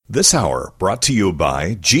This hour brought to you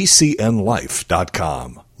by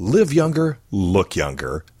GCNLife.com. Live younger, look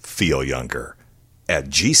younger, feel younger. At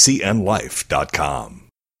GCNLife.com.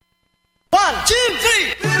 1, 2,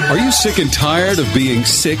 3. Are you sick and tired of being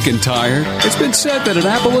sick and tired? It's been said that an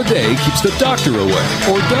apple a day keeps the doctor away,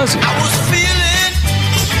 or does it? I was feeling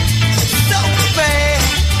so bad.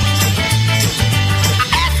 I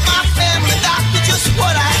asked my family doctor just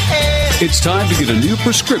what I had. It's time to get a new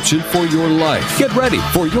prescription for your life. Get ready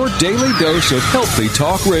for your daily dose of Healthy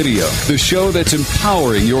Talk Radio, the show that's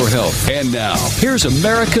empowering your health. And now, here's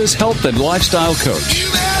America's health and lifestyle coach. You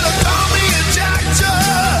better call me a doctor.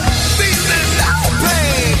 Feeling no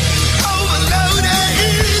pain.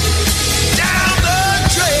 Overloaded. Down the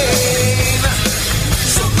drain.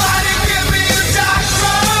 Somebody give me a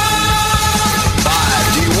doctor.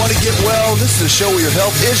 5. Do you want to get well? This is a show where your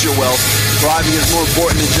health is your wealth. Thriving is more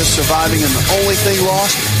important than just surviving, and the only thing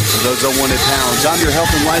lost are those unwanted pounds. I'm your health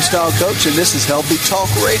and lifestyle coach, and this is Healthy Talk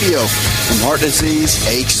Radio. From heart disease,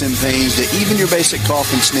 aches and pains, to even your basic cough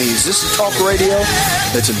and sneeze. This is talk radio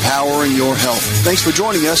that's empowering your health. Thanks for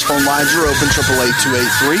joining us. Phone lines are open,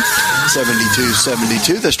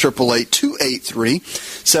 888-283-7272. That's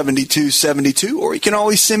 888-283-7272. Or you can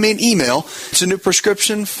always send me an email. It's a new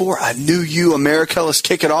prescription for a new you, America. Let's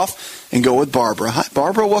kick it off and go with Barbara. Hi,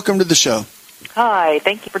 Barbara. Welcome to the show. Hi.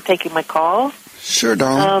 Thank you for taking my call. Sure,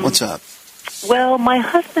 darling. What's up? Well, my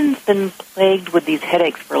husband's been plagued with these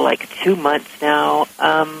headaches for like 2 months now.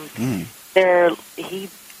 He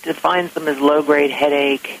defines them as low-grade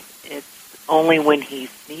headache. It's only when he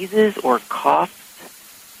sneezes or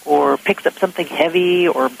coughs or picks up something heavy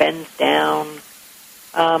or bends down.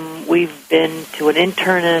 We've been to an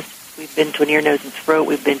internist. We've been to an ear, nose, and throat.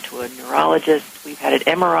 We've been to a neurologist. We've had an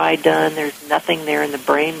MRI done. There's nothing there in the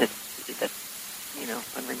brain that's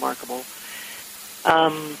unremarkable.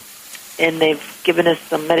 And they've given us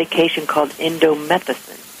some medication called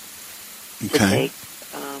indomethacin to take,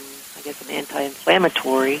 I guess, an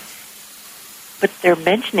anti-inflammatory. But they're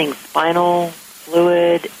mentioning spinal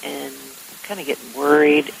fluid, and I'm kind of getting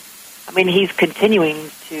worried. I mean, he's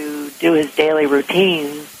continuing to do his daily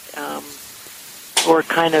routines. We're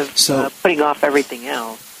kind of putting off everything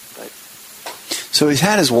else. So he's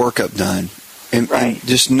had his workup done. And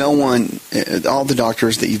just no one, all the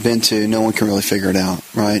doctors that you've been to, no one can really figure it out,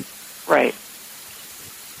 right? Right.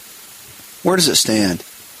 Where does it stand?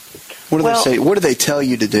 What do they say? What do they tell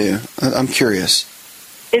you to do? I'm curious.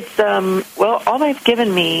 It's, all they've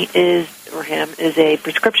given me is a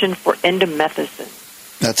prescription for indomethacin.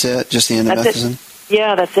 That's it? Just the indomethacin?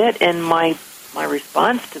 Yeah, that's it. And my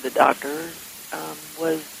response to the doctor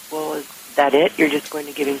was, well, is that it? You're just going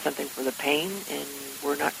to give him something for the pain, and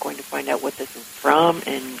we're not going to find out what this is from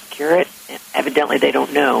and cure it? And evidently they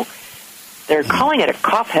don't know. They're calling it a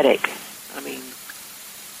cough headache. I mean,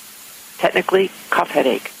 technically, cough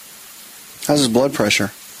headache. How's his blood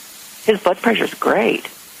pressure? His blood pressure's great.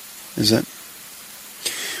 Is it?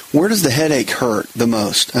 Where does the headache hurt the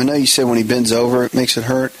most? I know you said when he bends over it makes it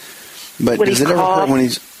hurt, but does it ever hurt when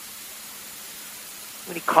he's...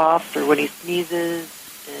 When he coughs or when he sneezes,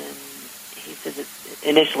 and he says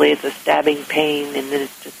initially it's a stabbing pain, and then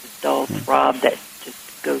it's just a dull throb that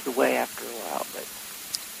just goes away after a while. But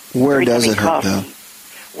where does it hurt, though?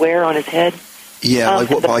 Where on his head? Yeah,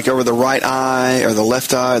 like over the right eye or the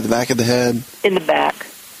left eye or the back of the head? In the back.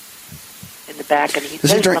 In the back, and he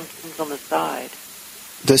says something's on the side.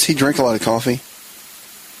 Does he drink a lot of coffee?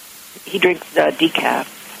 He drinks decaf.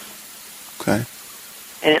 Okay.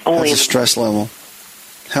 And it only how's his stress level?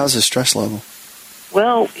 How's his stress level?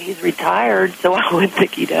 Well, he's retired, so I would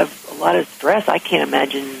think he'd have a lot of stress. I can't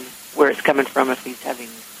imagine where it's coming from if he's having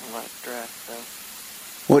a lot of stress. So.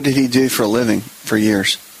 What did he do for a living for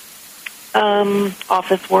years?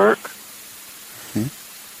 Office work.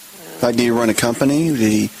 Did he run a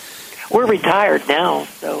company? We're retired now,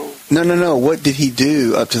 so... No. What did he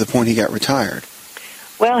do up to the point he got retired?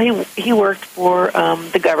 Well, he worked for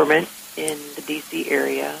the government in the D.C.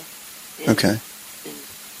 area. Okay.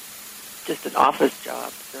 Just an office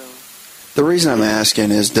job, so... The reason I'm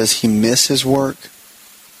asking is, does he miss his work?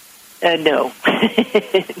 No.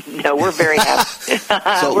 No, we're very happy.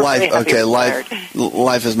 So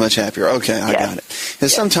life is much happier. Okay, I got it.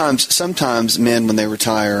 And sometimes men, when they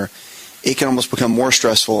retire, it can almost become more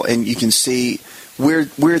stressful, and you can see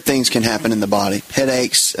weird things can happen in the body.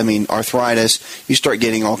 Headaches, arthritis. You start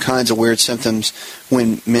getting all kinds of weird symptoms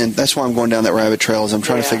when men. That's why I'm going down that rabbit trail. Is I'm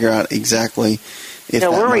trying to figure out exactly if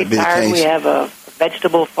that we're might retired. be the case. We have a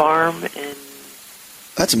vegetable farm, and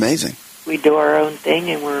that's amazing. We do our own thing,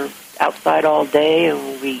 and we're outside all day,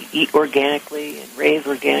 and we eat organically and raise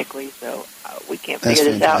organically. So we can't figure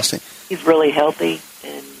this out. He's really healthy,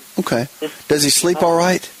 and Okay. Does he sleep all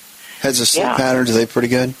right? Has a sleep patterns? Are they pretty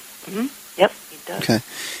good? Mm-hmm. Yep, he does. Okay.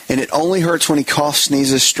 And it only hurts when he coughs,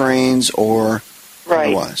 sneezes, strains, or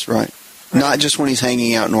otherwise, right? Not just when he's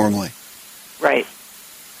hanging out normally. Right.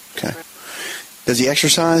 Okay. Does he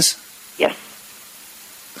exercise? Yes.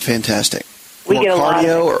 Fantastic. We More get a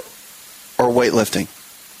cardio lot or weightlifting?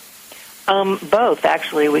 Both,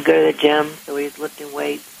 actually. We go to the gym, so he's lifting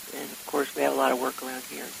weights, and of course we have a lot of work around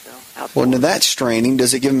here. So outdoors. Well, now that's straining.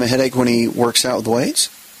 Does it give him a headache when he works out with weights?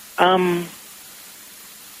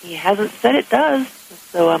 He hasn't said it does,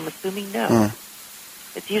 so I'm assuming no.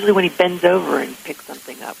 It's usually when he bends over and picks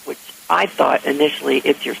something up, which I thought initially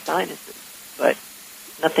it's your sinuses, but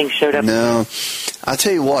nothing showed up. No. I'll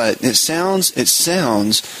tell you what, it sounds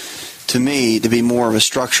to me to be more of a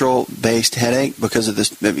structural-based headache because of this.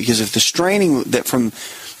 Because if the straining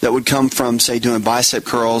that would come from, say, doing bicep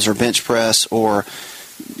curls or bench press or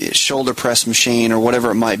shoulder press machine or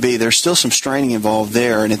whatever it might be, there's still some straining involved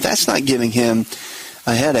there. And if that's not giving him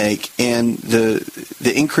a headache and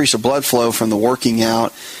the increase of blood flow from the working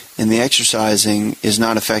out and the exercising is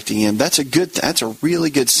not affecting him, that's a really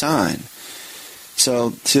good sign.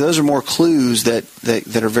 So, see, those are more clues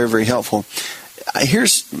that are very, very helpful.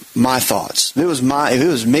 Here's my thoughts. If it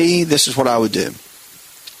was me, this is what I would do.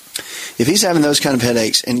 If he's having those kind of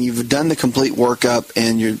headaches and you've done the complete workup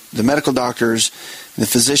and the medical doctors, the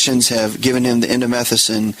physicians have given him the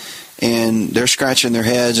endomethacin and they're scratching their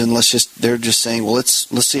heads and they're just saying, well,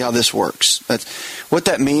 let's see how this works. What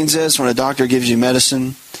that means is when a doctor gives you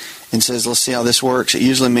medicine and says, let's see how this works, it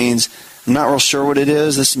usually means, I'm not real sure what it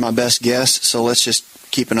is. This is my best guess, so let's just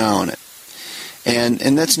keep an eye on it.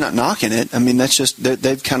 And that's not knocking it. I mean, that's just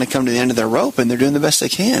they've kind of come to the end of their rope and they're doing the best they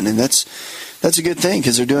can, and that's a good thing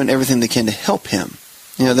because they're doing everything they can to help him.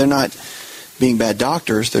 You know, they're not being bad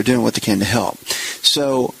doctors. They're doing what they can to help.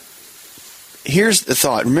 So here's the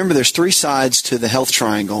thought. Remember, there's three sides to the health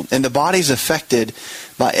triangle, and the body's affected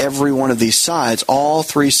by every one of these sides. All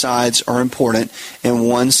three sides are important, and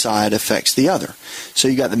one side affects the other. So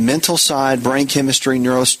you got the mental side, brain chemistry,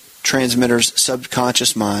 neurotransmitters,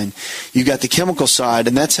 subconscious mind. You got the chemical side,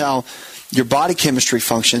 and that's how your body chemistry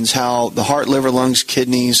functions, how the heart, liver, lungs,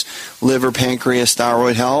 kidneys, liver, pancreas,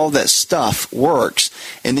 thyroid, how all that stuff works.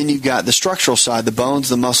 And then you've got the structural side, the bones,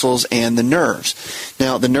 the muscles, and the nerves.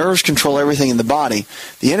 Now, the nerves control everything in the body.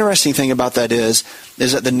 The interesting thing about that is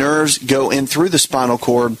that the nerves go in through the spinal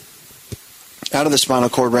cord, out of the spinal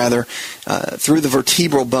cord rather, through the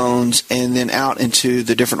vertebral bones, and then out into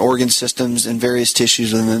the different organ systems and various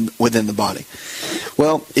tissues within the body.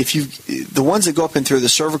 Well, the ones that go up in through the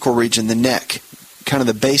cervical region, the neck, kind of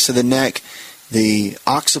the base of the neck, the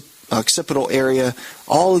occipital area,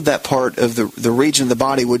 all of that part of the region of the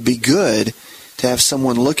body would be good to have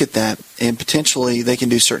someone look at that, and potentially they can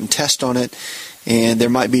do certain tests on it, and there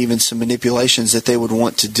might be even some manipulations that they would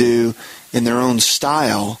want to do in their own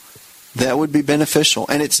style that would be beneficial.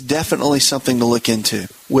 And it's definitely something to look into,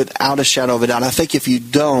 without a shadow of a doubt. I think if you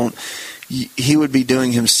don't, he would be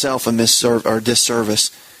doing himself a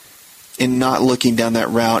disservice in not looking down that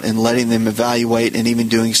route and letting them evaluate and even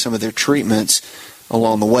doing some of their treatments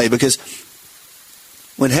along the way. Because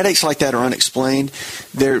when headaches like that are unexplained,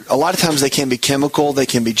 a lot of times they can be chemical, they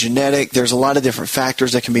can be genetic. There's a lot of different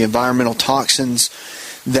factors. There can be environmental toxins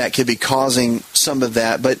that could be causing some of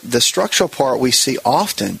that. But the structural part we see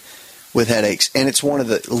often with headaches, and it's one of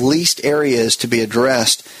the least areas to be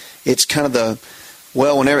addressed. It's kind of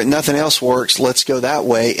whenever nothing else works, let's go that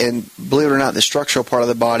way. And believe it or not, the structural part of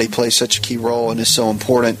the body plays such a key role and is so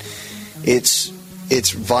important. It's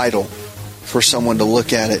vital for someone to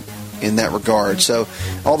look at it in that regard. So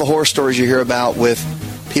all the horror stories you hear about with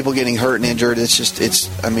people getting hurt and injured, you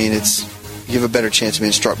have a better chance of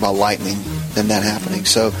being struck by lightning than that happening.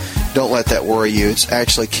 So don't let that worry you. It's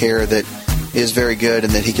actually care that is very good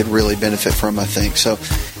and that he could really benefit from, I think. So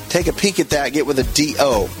take a peek at that. Get with a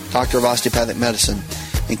DO, Doctor of Osteopathic Medicine,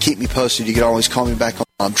 and keep me posted. You can always call me back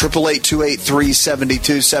on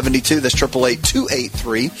 888-283-7272. That's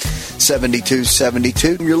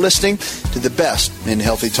 888-283-7272. You're listening to the best in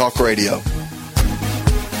Healthy Talk Radio.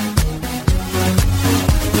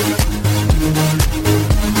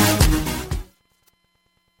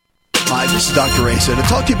 Hi, this is Dr. Asa to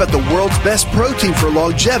talk to you about the world's best protein for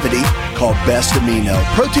longevity called Best Amino.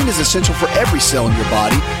 Protein is essential for every cell in your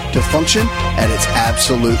body to function at its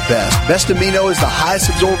absolute best. Best Amino is the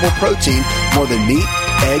highest absorbable protein, more than meat,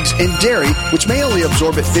 eggs, and dairy, which may only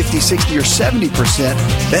absorb at 50, 60, or 70%.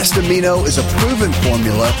 Best Amino is a proven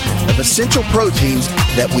formula of essential proteins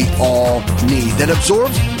that we all need that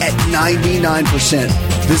absorbs at 99%.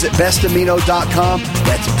 Visit bestamino.com.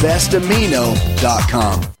 That's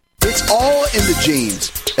bestamino.com. It's all in the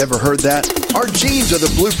genes. Ever heard that? Our genes are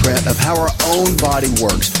the blueprint of how our own body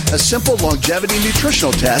works. A simple longevity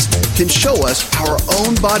nutritional test can show us our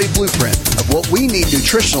own body blueprint of what we need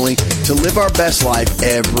nutritionally to live our best life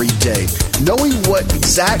every day. Knowing what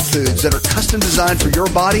exact foods that are custom designed for your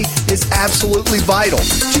body is absolutely vital.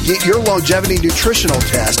 To get your longevity nutritional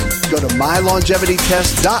test, go to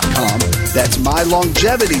mylongevitytest.com. That's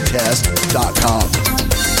mylongevitytest.com.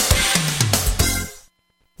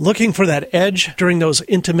 Looking for that edge during those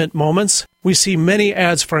intimate moments? We see many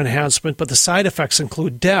ads for enhancement, but the side effects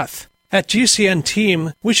include death. At GCN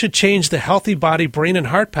Team, we should change the Healthy Body, Brain, and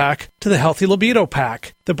Heart Pack to the Healthy Libido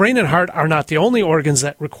Pack. The brain and heart are not the only organs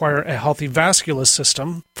that require a healthy vascular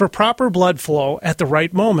system. For proper blood flow at the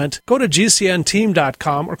right moment, go to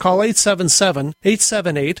GCNteam.com or call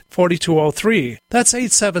 877-878-4203. That's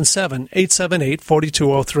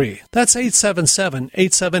 877-878-4203. That's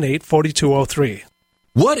 877-878-4203.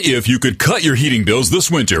 What if you could cut your heating bills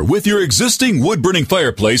this winter with your existing wood-burning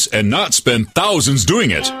fireplace and not spend thousands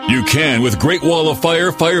doing it? You can with Great Wall of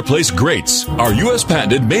Fire fireplace grates. Our U.S.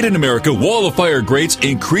 patented made-in-America Wall of Fire grates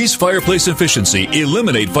increase fireplace efficiency,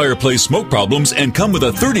 eliminate fireplace smoke problems, and come with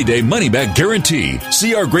a 30-day money-back guarantee.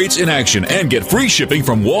 See our grates in action and get free shipping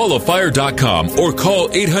from walloffire.com or call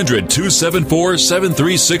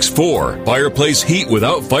 800-274-7364. Fireplace heat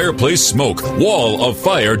without fireplace smoke.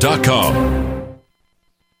 walloffire.com.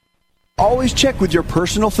 Always check with your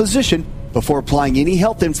personal physician before applying any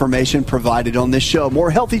health information provided on this show.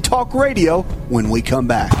 More Healthy Talk Radio when we come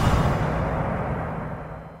back.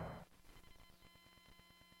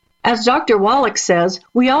 As Dr. Wallach says,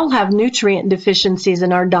 we all have nutrient deficiencies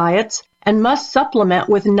in our diets and must supplement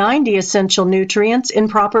with 90 essential nutrients in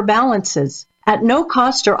proper balances. At no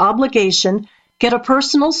cost or obligation, get a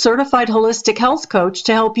personal certified holistic health coach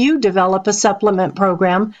to help you develop a supplement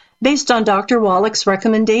program based on Dr. Wallach's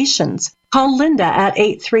recommendations. Call Linda at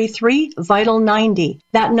 833-VITAL-90.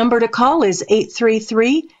 That number to call is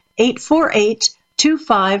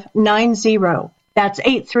 833-848-2590. That's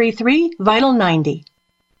 833-VITAL-90.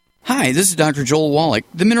 Hi, this is Dr. Joel Wallach,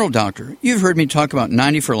 the Mineral Doctor. You've heard me talk about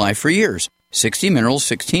 90 for Life for years. 60 minerals,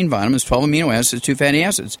 16 vitamins, 12 amino acids, 2 fatty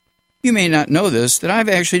acids. You may not know this, that I've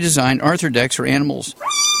actually designed Arthrodex for animals.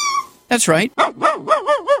 That's right.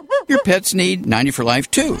 Your pets need 90 for Life,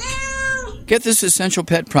 too. Get this essential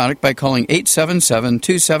pet product by calling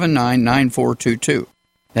 877-279-9422.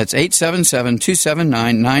 That's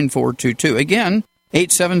 877-279-9422. Again,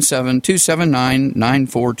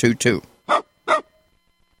 877-279-9422.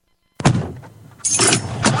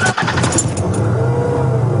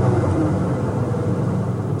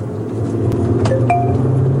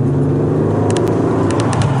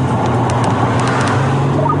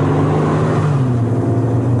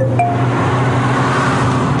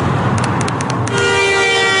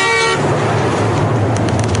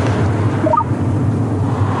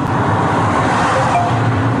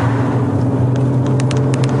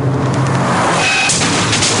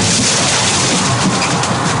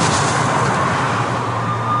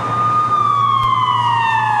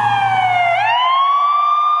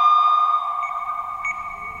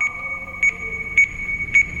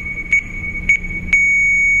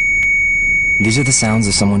 These are the sounds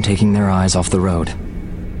of someone taking their eyes off the road.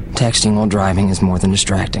 Texting while driving is more than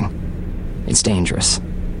distracting. It's dangerous.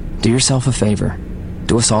 Do yourself a favor.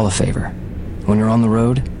 Do us all a favor. When you're on the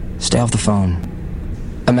road, stay off the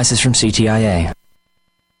phone. A message from CTIA.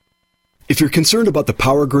 If you're concerned about the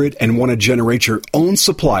power grid and want to generate your own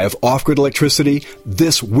supply of off-grid electricity,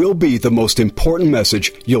 this will be the most important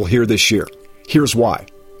message you'll hear this year. Here's why.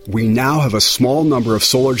 We now have a small number of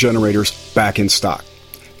solar generators back in stock.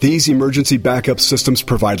 These emergency backup systems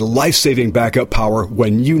provide life-saving backup power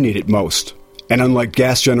when you need it most. And unlike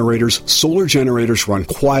gas generators, solar generators run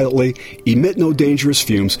quietly, emit no dangerous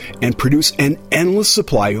fumes, and produce an endless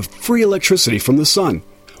supply of free electricity from the sun.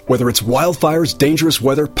 Whether it's wildfires, dangerous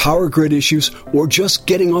weather, power grid issues, or just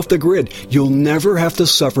getting off the grid, you'll never have to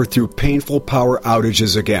suffer through painful power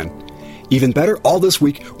outages again. Even better, all this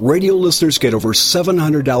week, radio listeners get over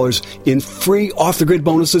 $700 in free off-the-grid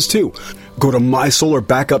bonuses, too. Go to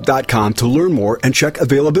mysolarbackup.com to learn more and check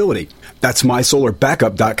availability. That's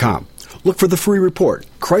mysolarbackup.com. Look for the free report,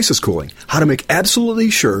 Crisis Cooling, how to make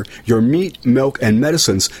absolutely sure your meat, milk, and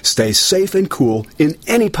medicines stay safe and cool in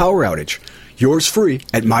any power outage. Yours free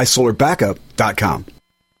at mysolarbackup.com.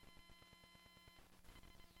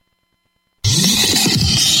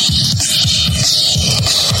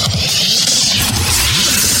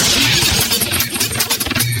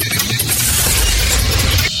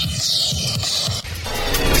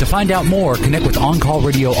 To find out more, connect with On Call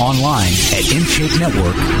Radio online at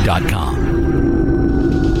InShapeNetwork.com.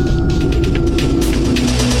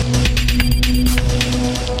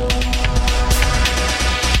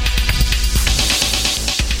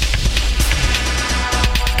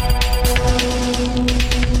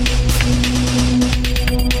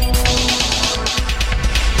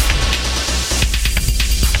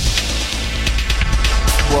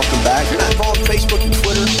 on Facebook and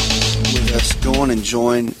Twitter with us. Go on and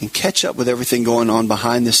join and catch up with everything going on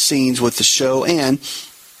behind the scenes with the show and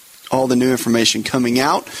all the new information coming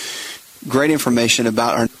out. Great information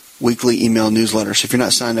about our weekly email newsletter. So if you're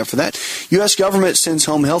not signed up for that, U.S. government sends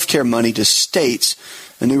home health care money to states.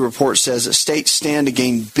 A new report says that states stand to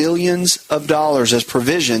gain billions of dollars as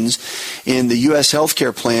provisions in the U.S. health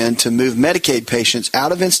care plan to move Medicaid patients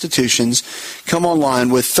out of institutions come online,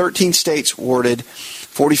 with 13 states awarded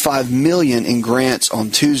 $45 million in grants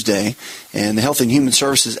on Tuesday. And the Health and Human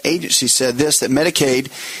Services Agency said this, that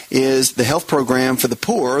Medicaid is the health program for the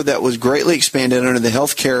poor that was greatly expanded under the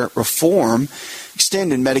health care reform.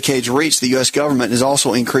 Extending Medicaid's reach, the U.S. government is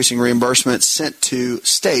also increasing reimbursements sent to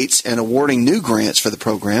states and awarding new grants for the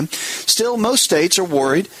program. Still, most states are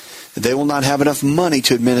worried that they will not have enough money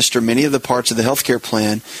to administer many of the parts of the health care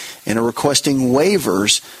plan and are requesting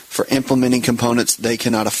waivers for implementing components they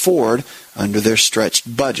cannot afford under their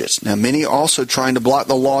stretched budgets. Now, many are also trying to block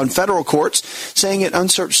the law in federal courts, saying it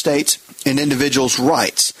usurps states and individuals'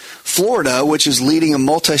 rights. Florida, which is leading a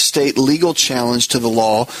multi-state legal challenge to the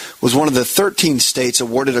law, was one of the 13 states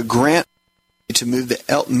awarded a grant to move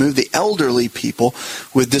the elderly people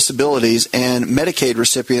with disabilities and Medicaid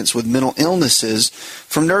recipients with mental illnesses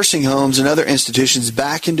from nursing homes and other institutions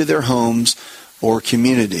back into their homes or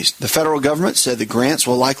communities. The federal government said the grants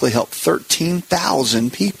will likely help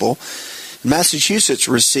 13,000 people. Massachusetts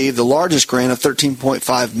received the largest grant of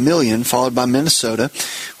 $13.5 million, followed by Minnesota,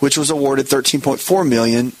 which was awarded $13.4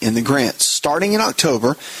 million in the grants. Starting in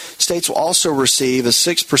October, states will also receive a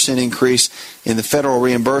 6% increase in the federal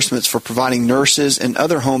reimbursements for providing nurses and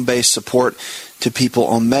other home-based support to people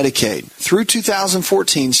on Medicaid. Through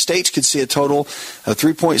 2014, states could see a total of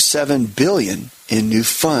 $3.7 billion in new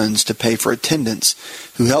funds to pay for attendants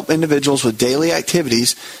who help individuals with daily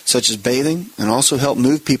activities such as bathing, and also help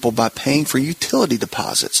move people by paying for utility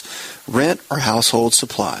deposits, rent, or household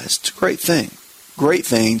supplies. It's a great thing. Great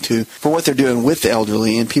thing for what they're doing with the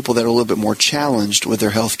elderly and people that are a little bit more challenged with their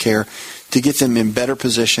health care, to get them in better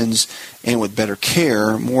positions and with better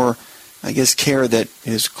care, more, I guess, care that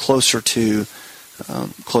is closer to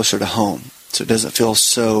home, so it doesn't feel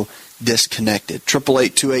so disconnected.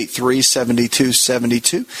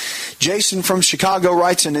 888-283-7272. Jason from Chicago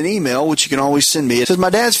writes in an email, which you can always send me. It says, my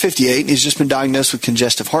dad's 58 and he's just been diagnosed with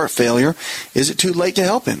congestive heart failure. Is it too late to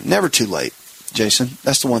help him? Never too late, Jason.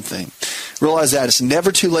 That's the one thing. Realize that. It's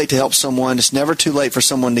never too late to help someone. It's never too late for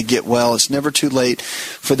someone to get well. It's never too late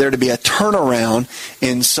for there to be a turnaround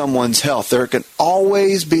in someone's health. There can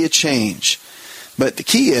always be a change. But the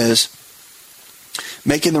key is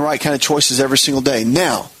making the right kind of choices every single day.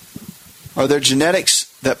 Now, are there genetics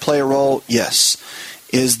that play a role? Yes.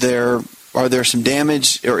 Is there some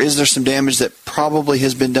damage that probably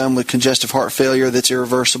has been done with congestive heart failure that's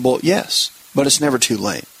irreversible? Yes. But it's never too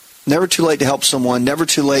late. Never too late to help someone. Never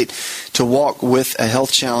too late to walk with a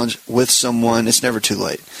health challenge with someone. It's never too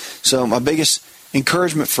late. So my biggest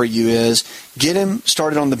encouragement for you is get him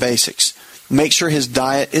started on the basics. Make sure his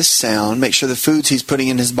diet is sound. Make sure the foods he's putting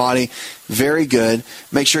in his body very good.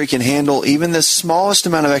 Make sure he can handle even the smallest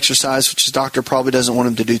amount of exercise, which his doctor probably doesn't want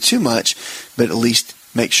him to do too much, but at least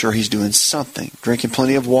make sure he's doing something. Drinking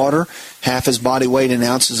plenty of water, half his body weight in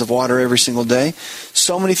ounces of water every single day.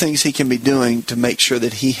 So many things he can be doing to make sure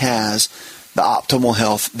that he has the optimal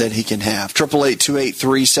health that he can have.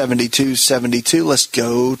 888-283-7272. Let's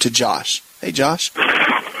go to Josh. Hey, Josh.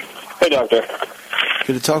 Hey, doctor.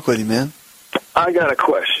 Good to talk with you, man. I got a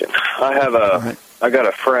question. I got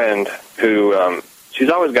a friend who she's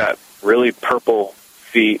always got really purple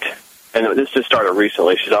feet, and this just started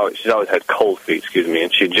recently. She's always had cold feet,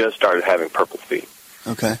 and she just started having purple feet.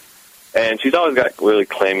 Okay. And she's always got really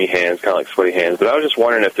clammy hands, kind of like sweaty hands. But I was just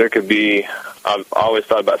wondering if there could be. I've always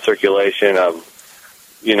thought about circulation. I've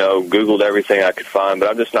Googled everything I could find, but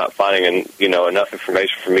I'm just not finding enough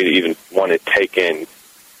information for me to even want to take in,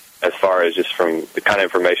 as far as just from the kind of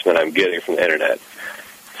information that I'm getting from the internet.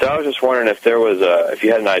 So I was just wondering if there was if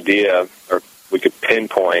you had an idea, or we could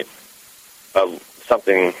pinpoint of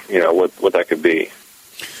something, what that could be.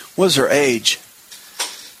 What's her age?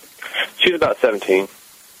 She's about 17.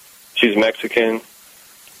 She's Mexican,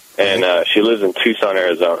 and she lives in Tucson,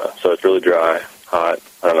 Arizona, so it's really dry, hot.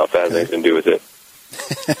 I don't know if that has anything to do with it.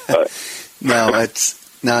 But. No,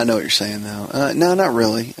 I know what you're saying, though. No, not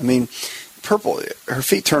really. I mean, purple. Her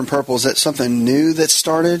feet turn purple. Is that something new that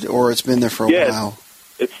started, or it's been there for a while?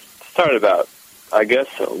 It started about, I guess,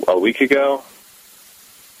 a week ago,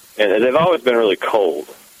 and they've always been really cold.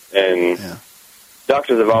 And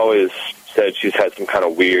doctors have always said she's had some kind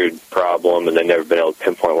of weird problem, and they've never been able to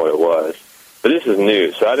pinpoint what it was. But this is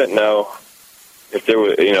new, so I didn't know if there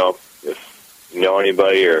was, if know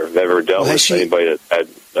anybody or have ever dealt with anybody that had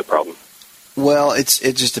that problem? Well, it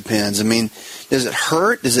just depends. I mean, does it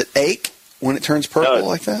hurt? Does it ache when it turns purple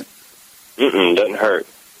like that? Doesn't hurt.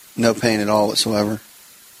 No pain at all whatsoever?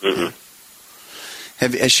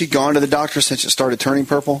 Has she gone to the doctor since it started turning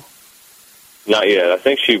purple? Not yet. I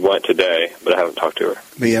think she went today, but I haven't talked to her.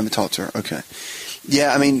 But you haven't talked to her? Okay.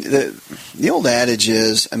 Yeah, I mean, the old adage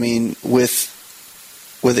is, I mean, with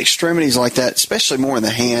extremities like that, especially more in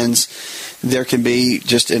the hands, there can be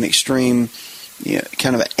just an extreme,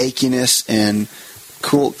 kind of an achiness and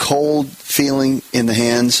cold feeling in the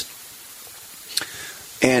hands.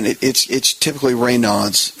 And it's typically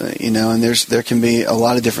Raynaud's, and there can be a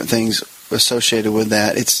lot of different things associated with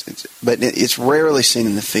that. But it's rarely seen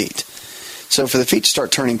in the feet. So for the feet to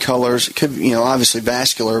start turning colors, it could be, obviously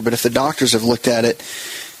vascular, but if the doctors have looked at it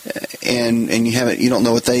and you don't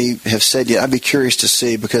know what they have said yet, I'd be curious to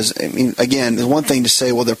see, because, I mean, again, there's one thing to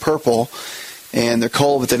say, well, they're purple and they're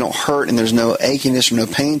cold, but they don't hurt and there's no achiness or no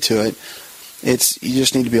pain to it. You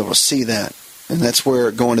just need to be able to see that. And that's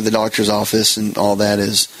where going to the doctor's office and all that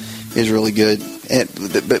is really good.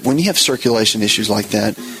 But when you have circulation issues like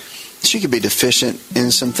that, she could be deficient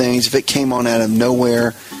in some things. If it came on out of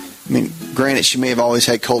nowhere, I mean, granted, she may have always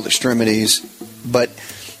had cold extremities, but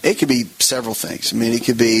it could be several things. I mean, it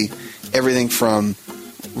could be everything from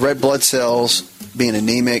red blood cells being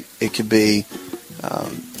anemic. It could be,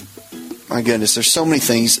 my goodness, there's so many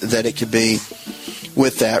things that it could be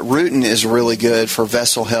with that. Rutin is really good for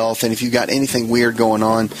vessel health, and if you've got anything weird going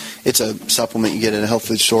on, it's a supplement you get at a health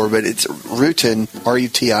food store, but it's Rutin,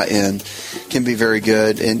 R-U-T-I-N, can be very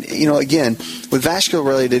good. And, again, with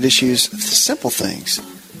vascular-related issues, simple things.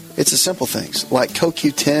 It's the simple things like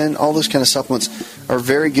CoQ10, all those kind of supplements are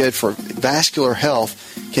very good for vascular health,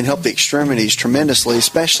 can help the extremities tremendously,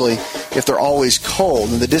 especially if they're always cold.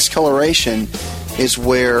 And the discoloration is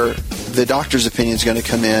where the doctor's opinion is going to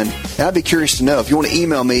come in. And I'd be curious to know. If you want to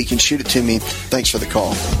email me, you can shoot it to me. Thanks for the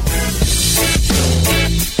call.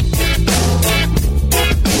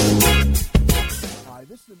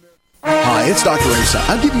 Hi, it's Dr. Asa.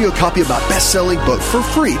 I'm giving you a copy of my best-selling book for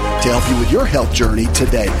free to help you with your health journey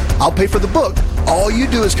today. I'll pay for the book. All you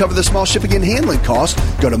do is cover the small shipping and handling costs.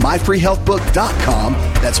 Go to myfreehealthbook.com.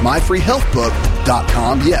 That's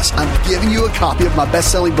myfreehealthbook.com. Yes, I'm giving you a copy of my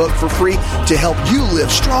best-selling book for free to help you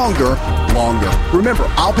live stronger, longer. Remember,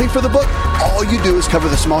 I'll pay for the book. All you do is cover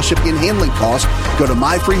the small shipping and handling costs. Go to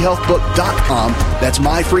myfreehealthbook.com. That's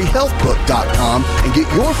myfreehealthbook.com and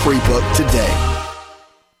get your free book today.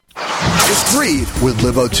 Just breathe with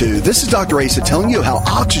LiveO2. This is Dr. Asa telling you how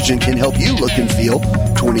oxygen can help you look and feel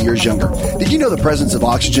 20 years younger. Did you know the presence of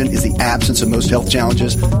oxygen is the absence of most health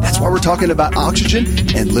challenges? That's why we're talking about oxygen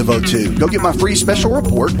and LiveO2. Go get my free special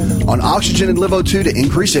report on oxygen and LiveO2 to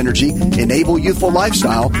increase energy, enable youthful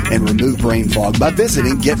lifestyle, and remove brain fog by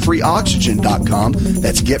visiting getfreeoxygen.com.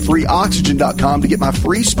 That's getfreeoxygen.com to get my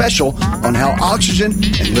free special on how oxygen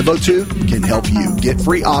and LiveO2 can help you.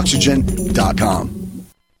 Getfreeoxygen.com.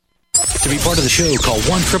 To be part of the show, call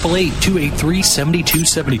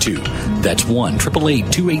 1-888-283-7272. That's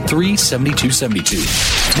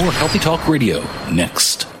 1-888-283-7272. More Healthy Talk Radio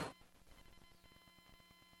next.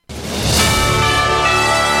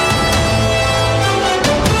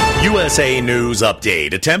 USA News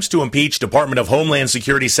Update. Attempts to impeach Department of Homeland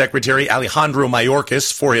Security Secretary Alejandro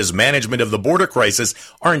Mayorkas for his management of the border crisis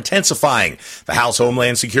are intensifying. The House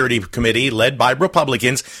Homeland Security Committee, led by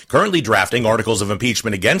Republicans, currently drafting articles of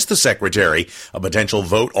impeachment against the secretary. A potential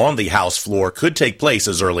vote on the House floor could take place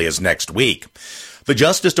as early as next week. The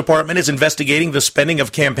Justice Department is investigating the spending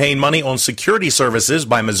of campaign money on security services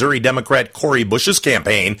by Missouri Democrat Cori Bush's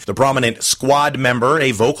campaign. The prominent Squad member,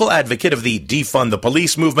 a vocal advocate of the Defund the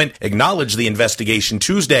Police movement, acknowledged the investigation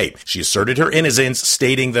Tuesday. She asserted her innocence,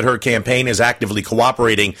 stating that her campaign is actively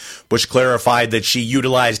cooperating. Bush clarified that she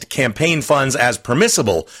utilized campaign funds as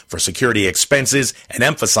permissible for security expenses and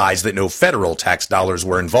emphasized that no federal tax dollars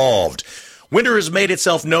were involved. Winter has made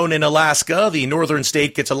itself known in Alaska. The northern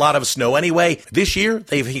state gets a lot of snow anyway. This year,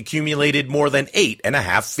 they've accumulated more than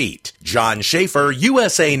 8.5 feet. John Schaefer,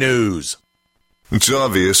 USA News. It's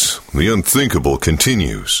obvious. The unthinkable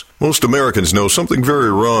continues. Most Americans know something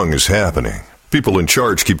very wrong is happening. People in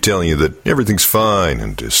charge keep telling you that everything's fine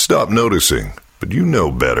and to stop noticing. But you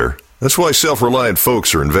know better. That's why self-reliant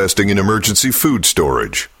folks are investing in emergency food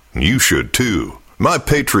storage. You should too. My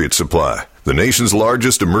Patriot Supply, the nation's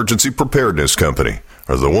largest emergency preparedness company,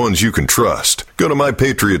 are the ones you can trust. Go to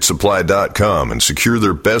MyPatriotSupply.com and secure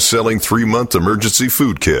their best-selling 3-month emergency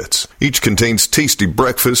food kits. Each contains tasty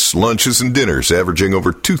breakfasts, lunches, and dinners averaging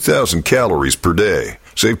over 2,000 calories per day.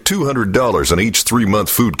 Save $200 on each 3-month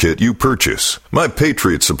food kit you purchase. My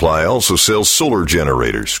Patriot Supply also sells solar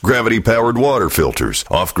generators, gravity-powered water filters,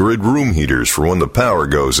 off-grid room heaters for when the power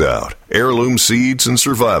goes out, heirloom seeds, and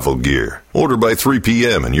survival gear. Order by 3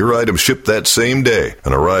 p.m. and your items ship that same day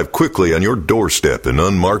and arrive quickly on your doorstep in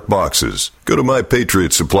unmarked boxes. Go to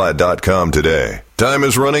MyPatriotSupply.com today. Time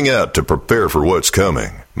is running out to prepare for what's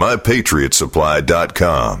coming.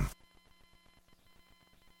 MyPatriotSupply.com.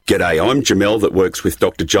 G'day, I'm Jamel that works with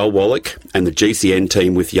Dr. Joel Wallach and the GCN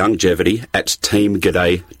team with Longevity at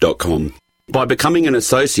teamg'day.com. By becoming an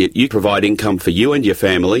associate, you provide income for you and your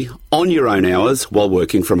family on your own hours while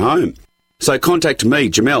working from home. So contact me,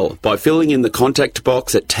 Jamel, by filling in the contact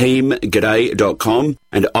box at teamg'day.com,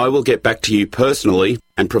 and I will get back to you personally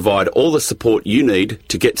and provide all the support you need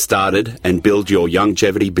to get started and build your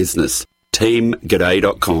longevity business.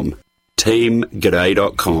 teamg'day.com.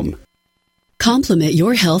 teamg'day.com. Complement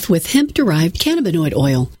your health with hemp-derived cannabinoid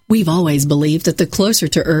oil. We've always believed that the closer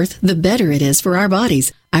to Earth, the better it is for our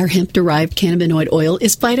bodies. Our hemp-derived cannabinoid oil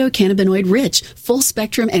is phytocannabinoid-rich,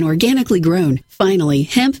 full-spectrum, and organically grown. Finally,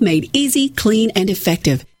 hemp made easy, clean, and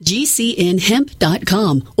effective.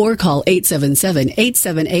 GCNhemp.com or call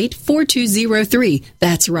 877-878-4203.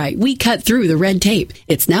 That's right, we cut through the red tape.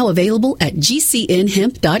 It's now available at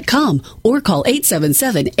GCNhemp.com or call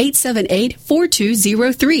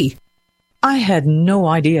 877-878-4203. I had no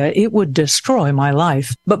idea it would destroy my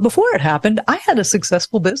life. But before it happened, I had a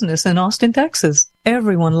successful business in Austin, Texas.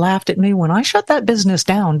 Everyone laughed at me when I shut that business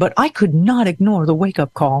down, but I could not ignore the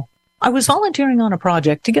wake-up call. I was volunteering on a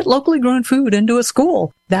project to get locally grown food into a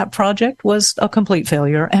school. That project was a complete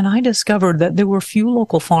failure, and I discovered that there were few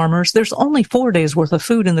local farmers. There's only 4 days worth of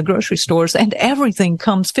food in the grocery stores, and everything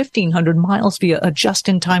comes 1,500 miles via a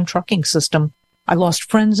just-in-time trucking system. I lost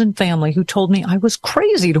friends and family who told me I was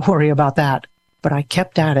crazy to worry about that, but I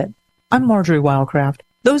kept at it. I'm Marjorie Wildcraft.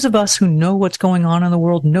 Those of us who know what's going on in the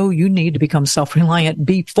world know you need to become self-reliant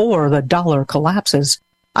before the dollar collapses.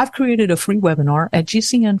 I've created a free webinar at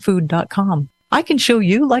gcnfood.com. I can show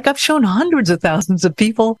you, like I've shown hundreds of thousands of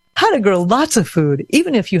people, how to grow lots of food,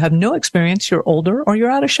 even if you have no experience, you're older, or you're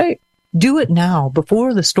out of shape. Do it now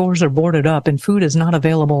before the stores are boarded up and food is not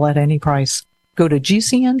available at any price. Go to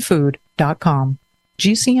gcnfood.com.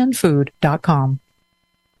 gcnfood.com.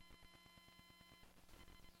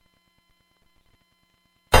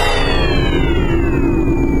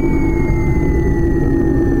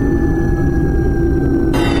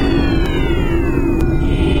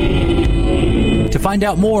 To find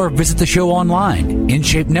out more, visit the show online,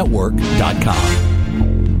 InShapeNetwork.com.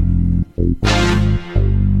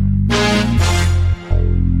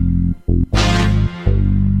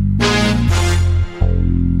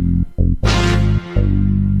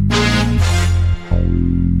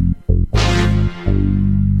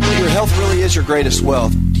 Your health really is your greatest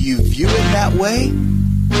wealth. Do you view it that way?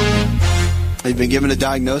 You've been given a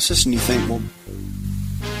diagnosis and you think, well,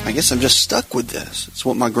 I guess I'm just stuck with this. It's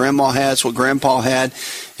what my grandma had, it's what grandpa had,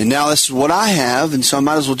 and now this is what I have, and so I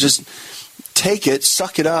might as well just take it,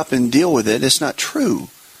 suck it up, and deal with it. It's not true.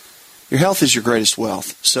 Your health is your greatest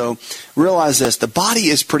wealth. So realize this. The body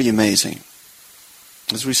is pretty amazing.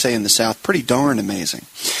 As we say in the South, pretty darn amazing.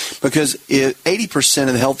 Because 80%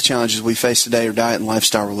 of the health challenges we face today are diet and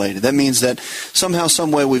lifestyle related. That means that somehow,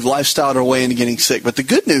 some way, we've lifestyled our way into getting sick. But the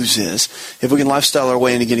good news is, if we can lifestyle our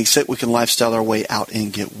way into getting sick, we can lifestyle our way out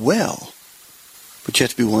and get well. But you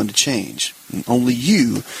have to be willing to change. And only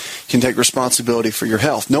you can take responsibility for your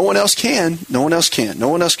health. No one else can. No one else can. No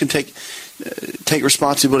one else can take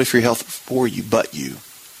responsibility for your health for you but you.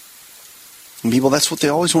 And people, that's what they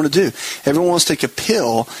always want to do. Everyone wants to take a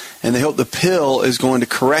pill, and they hope the pill is going to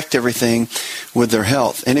correct everything with their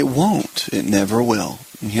health. And it won't. It never will.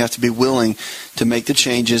 And you have to be willing to make the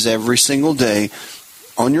changes every single day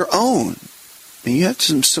on your own. And you have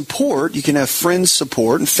some support. You can have friends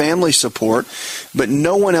support and family support, but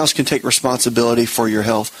no one else can take responsibility for your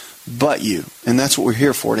health but you. And that's what we're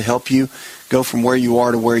here for, to help you go from where you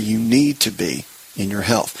are to where you need to be in your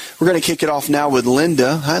health. We're going to kick it off now with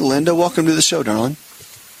Linda. Hi, Linda. Welcome to the show, darling.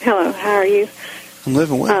 Hello. How are you? I'm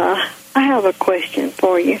living well. I have a question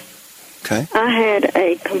for you. Okay. I had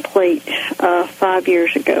a complete 5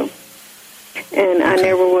 years ago, and I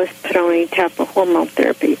never was put on any type of hormone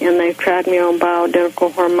therapy, and they tried me on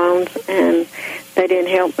bioidentical hormones, and they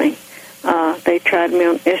didn't help me. They tried me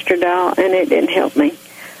on estradiol, and it didn't help me.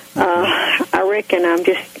 I reckon I'm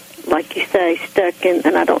just, like you say, stuck in,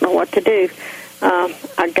 and I don't know what to do.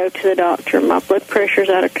 I go to the doctor. My blood pressure's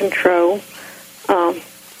out of control.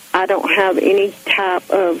 I don't have any type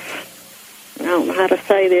of, I don't know how to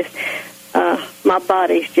say this, my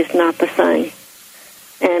body's just not the same.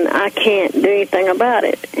 and I can't do anything about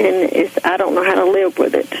it. And I don't know how to live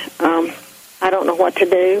with it. I don't know what to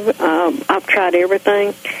do. I've tried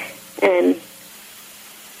everything, and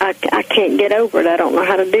I can't get over it. I don't know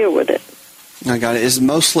how to deal with it. I got it. Is it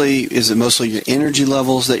mostly your energy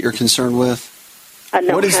levels that you're concerned with? I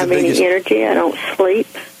don't have any energy. I don't sleep.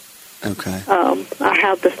 Okay. I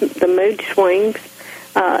have the mood swings.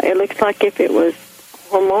 It looks like if it was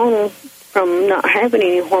hormonal, from not having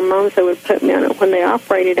any hormones, they would put me on it when they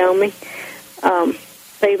operated on me.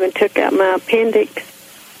 They even took out my appendix,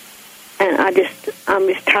 and I'm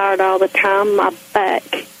just tired all the time. My back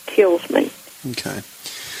kills me. Okay.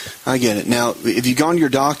 I get it. Now, have you gone to your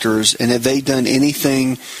doctors, and have they done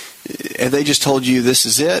anything? Have they just told you this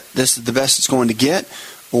is it, this is the best it's going to get,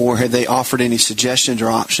 or have they offered any suggestions or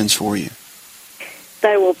options for you?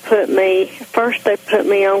 They will first they put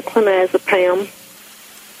me on clonazepam,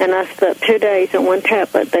 and I slept 2 days on one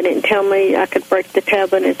tablet. They didn't tell me I could break the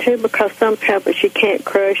tablet in two, because some tablets you can't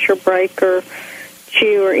crush or break or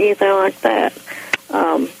chew or anything like that.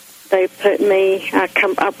 They put me,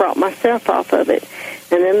 I brought myself off of it,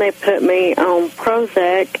 and then they put me on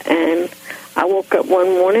Prozac, and I woke up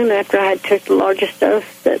one morning after I had took the largest dose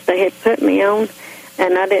that they had put me on,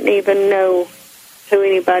 and I didn't even know who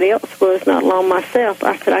anybody else was, not alone myself.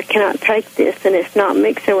 I said, I cannot take this, and it's not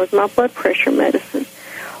mixing with my blood pressure medicine.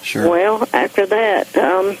 Sure. Well, after that,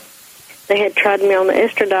 they had tried me on the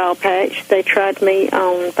estradiol patch. They tried me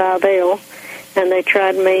on Valdel, and they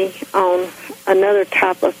tried me on another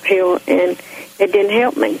type of pill, and it didn't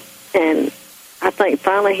help me. And I think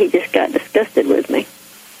finally he just got disgusted with me.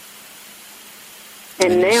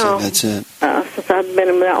 And now, that's it. Since I've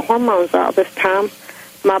been without hormones all this time,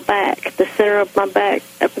 my back, the center of my back,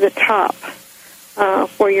 up at the top,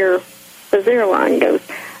 where the zero line goes,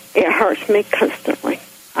 it hurts me constantly.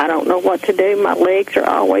 I don't know what to do. My legs are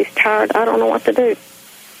always tired. I don't know what to do.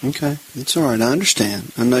 Okay. It's all right. I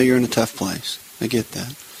understand. I know you're in a tough place. I get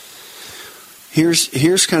that.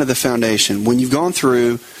 Here's kind of the foundation. When you've gone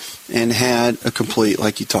through and had a complete,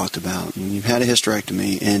 like you talked about, and you've had a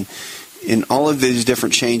hysterectomy, and all of these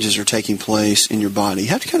different changes are taking place in your body, you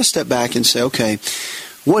have to kind of step back and say, okay,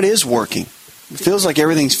 what is working? It feels like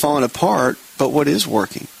everything's falling apart, but what is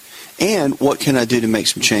working? And what can I do to make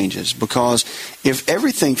some changes? Because if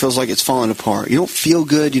everything feels like it's falling apart, you don't feel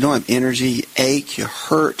good, you don't have energy, you ache, you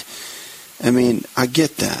hurt. I mean, I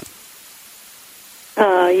get that.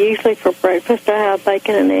 Usually for breakfast I have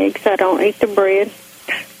bacon and eggs. I don't eat the bread.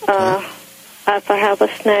 If I have a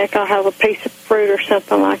snack, I'll have a piece of fruit or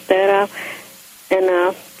something like that.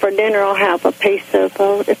 And for dinner I'll have a piece of,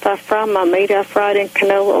 if I fry my meat, I fry it in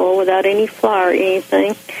canola oil without any flour or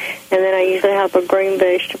anything. And then I usually have a green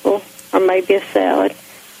vegetable or maybe a salad.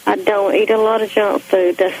 I don't eat a lot of junk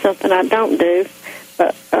food. That's something I don't do.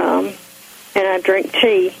 But and I drink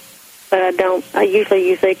tea, but I usually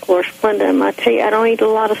use Equal or Splenda in my tea. I don't eat a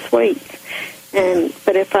lot of sweets.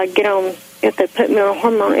 But if they put me on a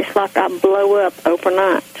hormone, it's like I blow up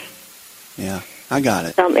overnight. Yeah, I got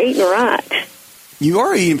it. So I'm eating right. You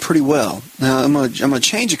are eating pretty well. Now, I'm going to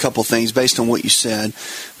change a couple things based on what you said,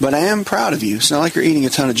 but I am proud of you. It's not like you're eating a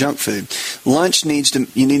ton of junk food. Lunch you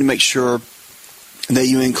need to make sure that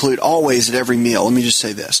you include always at every meal. Let me just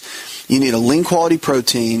say this. You need a lean quality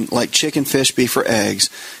protein like chicken, fish, beef, or eggs.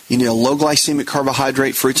 You need a low glycemic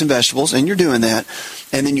carbohydrate, fruits and vegetables, and you're doing that.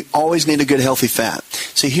 And then you always need a good healthy fat.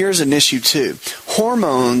 So here's an issue too.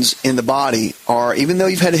 Hormones in the body are, even though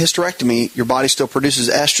you've had a hysterectomy, your body still produces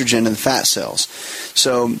estrogen in the fat cells.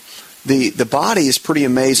 So the body is pretty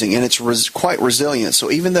amazing, and it's quite resilient.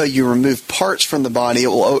 So even though you remove parts from the body, it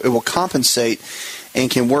will compensate and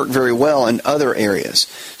can work very well in other areas.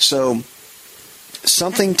 So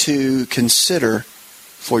something to consider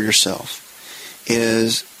for yourself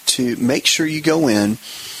is to make sure you go in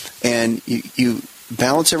and you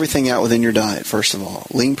balance everything out within your diet, first of all.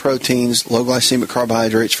 Lean proteins, low glycemic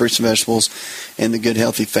carbohydrates, fruits and vegetables, and the good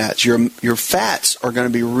healthy fats. Your fats are going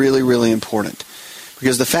to be really, really important.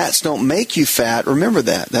 Because the fats don't make you fat. Remember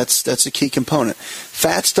that. That's a key component.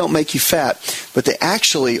 Fats don't make you fat, but they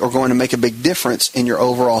actually are going to make a big difference in your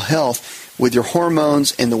overall health with your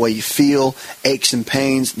hormones and the way you feel, aches and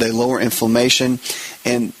pains. They lower inflammation.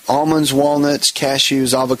 And almonds, walnuts,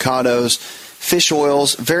 cashews, avocados, fish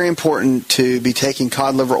oils, very important to be taking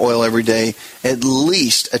cod liver oil every day, at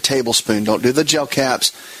least a tablespoon. Don't do the gel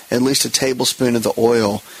caps, at least a tablespoon of the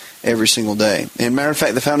oil every single day. And matter of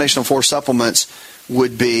fact, the Foundational 4 supplements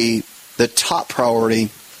would be the top priority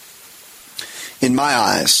in my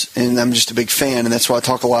eyes. And I'm just a big fan, and that's why I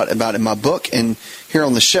talk a lot about it in my book. And here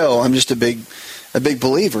on the show, I'm just a big a big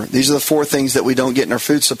believer. These are the 4 things that we don't get in our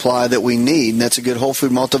food supply that we need, and that's a good whole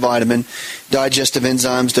food multivitamin, digestive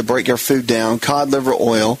enzymes to break our food down, cod liver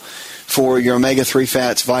oil for your omega-3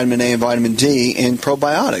 fats, vitamin A and vitamin D, and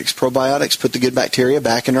probiotics. Probiotics put the good bacteria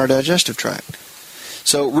back in our digestive tract.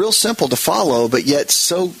 So real simple to follow, but yet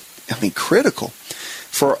so, critical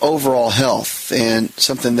for overall health, and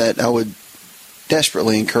something that I would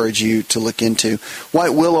desperately encourage you to look into.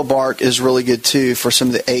 White willow bark is really good too for some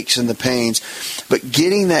of the aches and the pains. But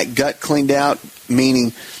getting that gut cleaned out,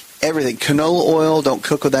 meaning everything. Canola oil, don't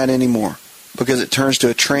cook with that anymore because it turns to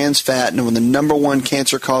a trans fat and one of the number 1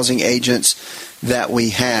 cancer-causing agents that we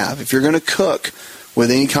have. If you're going to cook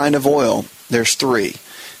with any kind of oil, there's 3.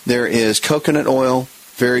 There is coconut oil,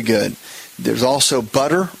 very good. There's also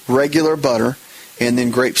butter, regular butter, and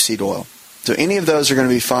then grapeseed oil. So any of those are going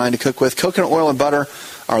to be fine to cook with. Coconut oil and butter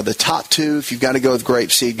are the top 2. If you've got to go with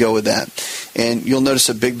grapeseed, go with that. And you'll notice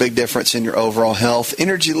a big, big difference in your overall health,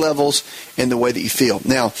 energy levels, and the way that you feel.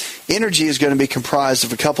 Now, energy is going to be comprised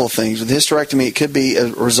of a couple of things. With hysterectomy, it could be a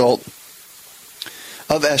result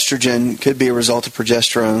of estrogen, could be a result of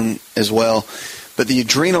progesterone as well. But the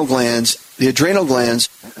adrenal glands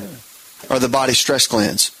are the body's stress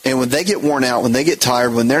glands. And when they get worn out, when they get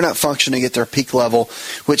tired, when they're not functioning at their peak level,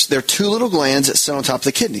 which they're 2 little glands that sit on top of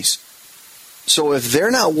the kidneys. So if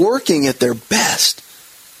they're not working at their best,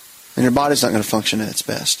 then your body's not going to function at its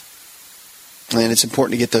best. And it's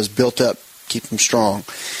important to get those built up, keep them strong.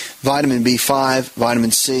 Vitamin B5,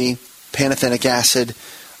 vitamin C, pantothenic acid,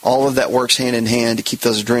 all of that works hand in hand to keep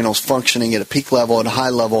those adrenals functioning at a peak level, at a high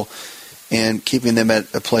level, and keeping them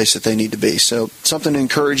at a place that they need to be. So something to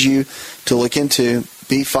encourage you to look into,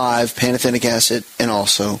 B5, pantothenic acid, and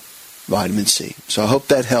also vitamin C. So I hope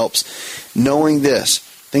that helps. Knowing this,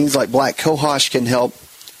 things like black cohosh can help,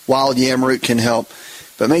 wild yam root can help,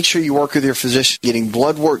 but make sure you work with your physician, getting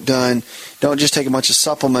blood work done. Don't just take a bunch of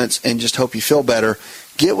supplements and just hope you feel better.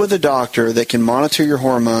 Get with a doctor that can monitor your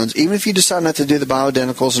hormones, even if you decide not to do the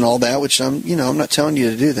bioidenticals and all that, which I'm not telling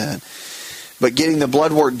you to do that. But getting the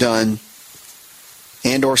blood work done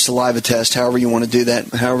and or saliva test, however you want to do that,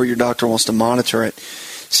 however your doctor wants to monitor it,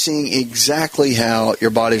 seeing exactly how your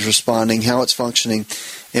body's responding, how it's functioning,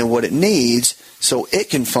 and what it needs so it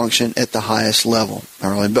can function at the highest level. All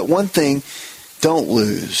right? But one thing, don't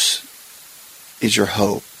lose is your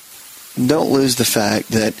hope. Don't lose the fact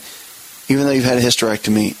that even though you've had a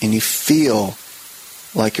hysterectomy and you feel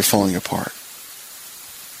like you're falling apart,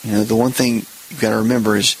 the one thing you've got to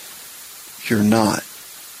remember is you're not.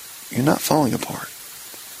 You're not falling apart.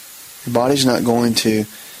 Your body's not going to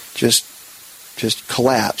just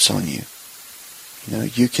collapse on you.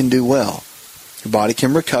 You can do well. Your body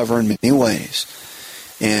can recover in many ways.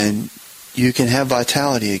 And you can have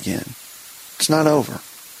vitality again. It's not over.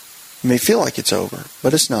 It may feel like it's over,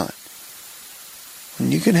 but it's not.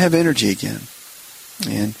 And you can have energy again.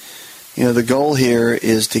 And, the goal here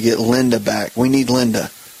is to get Linda back. We need Linda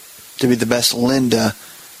to be the best Linda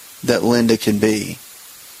that Linda can be.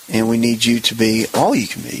 And we need you to be all you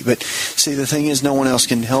can be. But see, the thing is, no one else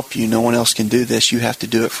can help you. No one else can do this. You have to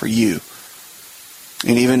do it for you.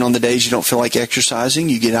 And even on the days you don't feel like exercising,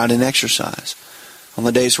 you get out and exercise. On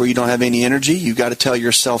the days where you don't have any energy, you got to tell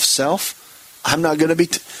yourself, I'm not going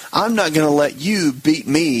to let you beat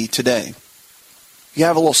me today. You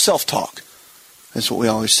have a little self-talk. That's what we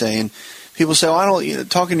always say. And people say,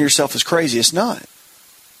 talking to yourself is crazy. It's not.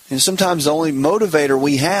 And sometimes the only motivator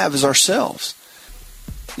we have is ourselves.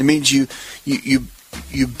 It means you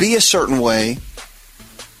be a certain way,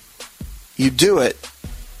 you do it,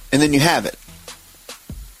 and then you have it.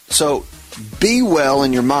 So be well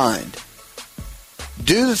in your mind.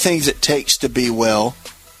 Do the things it takes to be well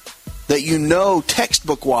that you know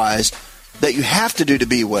textbook-wise that you have to do to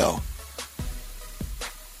be well.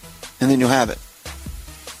 And then you'll have it.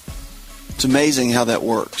 It's amazing how that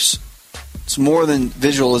works. It's more than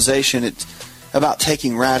visualization. It's about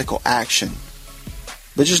taking radical action.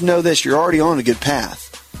 But just know this, you're already on a good path.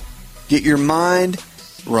 Get your mind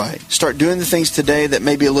right. Start doing the things today that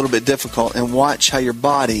may be a little bit difficult and watch how your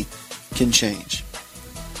body can change.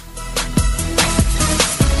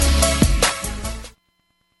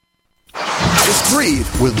 Just breathe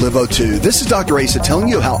with LiveO2. This is Dr. Asa telling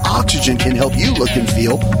you how oxygen can help you look and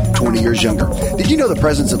feel 20 years younger. Did you know the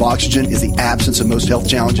presence of oxygen is the absence of most health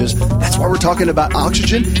challenges? That's why we're talking about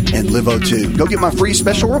oxygen and LiveO2. Go get my free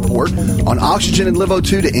special report on oxygen and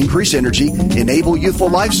LiveO2 to increase energy, enable youthful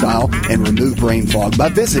lifestyle, and remove brain fog by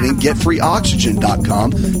visiting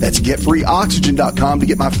GetFreeOxygen.com. That's GetFreeOxygen.com to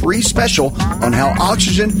get my free special on how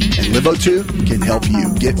oxygen and LiveO2 can help you.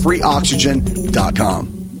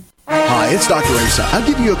 GetFreeOxygen.com. Hi, it's Dr. Asa. I'm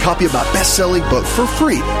giving you a copy of my best-selling book for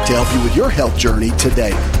free to help you with your health journey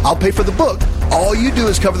today. I'll pay for the book. All you do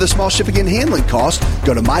is cover the small shipping and handling costs.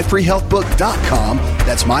 Go to myfreehealthbook.com.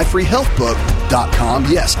 That's myfreehealthbook.com.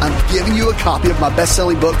 Yes, I'm giving you a copy of my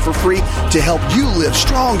best-selling book for free to help you live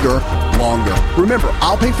stronger, longer. Remember,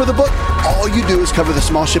 I'll pay for the book. All you do is cover the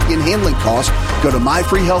small shipping and handling costs. Go to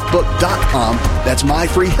myfreehealthbook.com. That's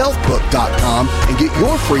myfreehealthbook.com and get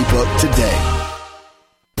your free book today.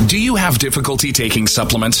 Do you have difficulty taking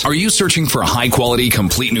supplements? Are you searching for a high-quality,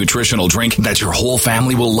 complete nutritional drink that your whole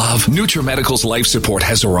family will love? NutriMedical's Life Support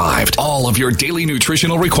has arrived. All of your daily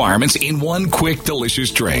nutritional requirements in one quick,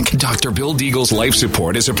 delicious drink. Dr. Bill Deagle's Life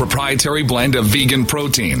Support is a proprietary blend of vegan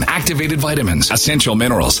protein, activated vitamins, essential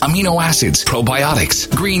minerals, amino acids,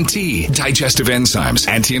 probiotics, green tea, digestive enzymes,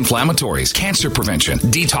 anti-inflammatories, cancer prevention,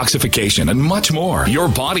 detoxification, and much more. Your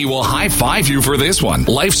body will high-five you for this one.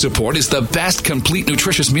 Life Support is the best complete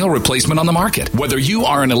nutritious meal replacement on the market. Whether you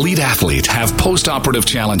are an elite athlete, have post-operative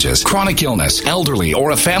challenges, chronic illness, elderly, or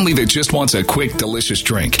a family that just wants a quick, delicious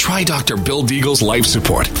drink, try Dr. Bill Deagle's Life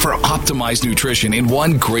Support for optimized nutrition in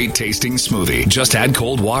one great tasting smoothie. Just add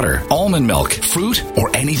cold water, almond milk, fruit, or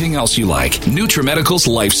anything else you like. NutriMedical's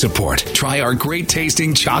Life Support. Try our great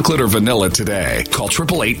tasting chocolate or vanilla today. Call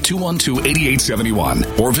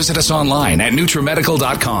 888-212-8871 or visit us online at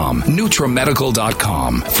NutriMedical.com.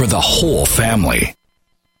 NutriMedical.com for the whole family.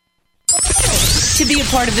 To be a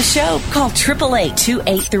part of the show, call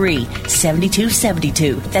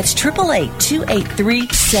 888-283-7272. That's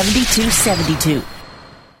 888-283-7272.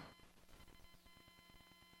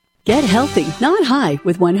 Get healthy, not high,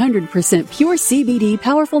 with 100% pure CBD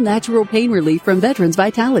powerful natural pain relief from Veterans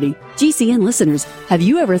Vitality. GCN listeners, have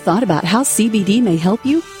you ever thought about how CBD may help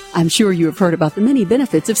you? I'm sure you have heard about the many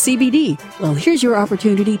benefits of CBD. Well, here's your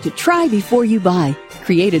opportunity to try before you buy.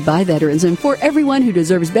 Created by veterans and for everyone who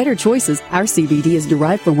deserves better choices, our CBD is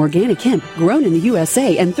derived from organic hemp, grown in the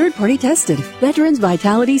USA and third-party tested. Veterans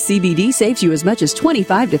Vitality CBD saves you as much as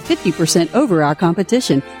 25 to 50% over our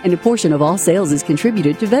competition, and a portion of all sales is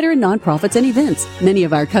contributed to veteran nonprofits and events. Many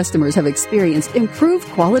of our customers have experienced improved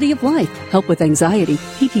quality of life, help with anxiety,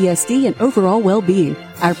 PTSD, and overall well-being.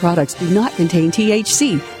 Our products do not contain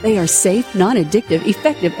THC. They are safe, non-addictive,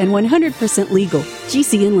 effective, and 100% legal.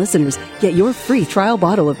 GCN listeners, get your free trial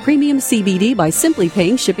bottle of premium CBD by simply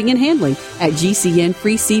paying shipping and handling at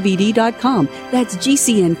GCNFreeCBD.com. That's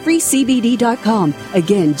GCNFreeCBD.com.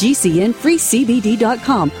 Again,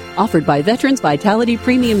 GCNFreeCBD.com. Offered by Veterans Vitality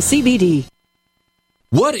Premium CBD.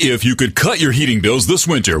 What if you could cut your heating bills this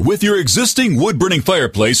winter with your existing wood-burning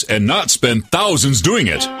fireplace and not spend thousands doing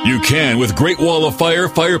it? You can with Great Wall of Fire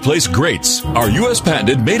fireplace grates. Our U.S.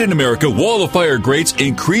 patented made-in-America Wall of Fire grates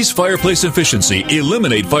increase fireplace efficiency,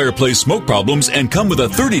 eliminate fireplace smoke problems, and come with a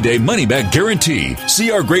 30-day money-back guarantee.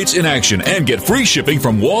 See our grates in action and get free shipping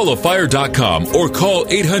from walloffire.com or call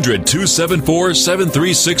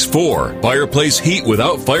 800-274-7364. Fireplace heat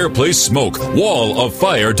without fireplace smoke.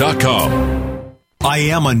 walloffire.com. I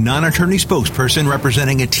am a non-attorney spokesperson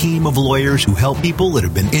representing a team of lawyers who help people that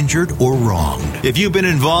have been injured or wronged. If you've been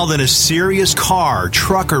involved in a serious car,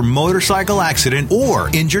 truck, or motorcycle accident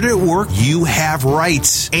or injured at work, you have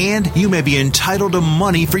rights, and you may be entitled to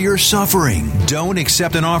money for your suffering. Don't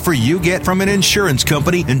accept an offer you get from an insurance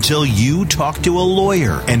company until you talk to a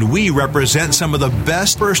lawyer. And we represent some of the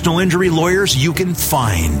best personal injury lawyers you can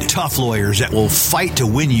find. Tough lawyers that will fight to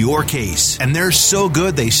win your case. And they're so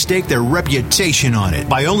good they stake their reputation on it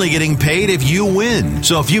by only getting paid if you win.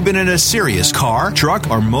 So if you've been in a serious car, truck,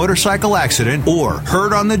 or motorcycle accident or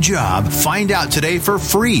hurt on the job, find out today for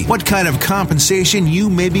free what kind of compensation you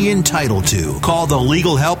may be entitled to. Call the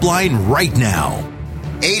legal helpline right now.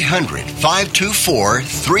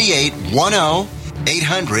 800-524-3810.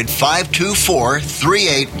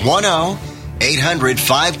 800-524-3810.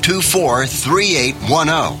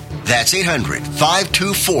 800-524-3810. That's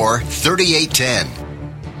 800-524-3810.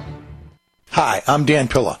 Hi, I'm Dan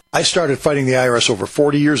Pilla. I started fighting the IRS over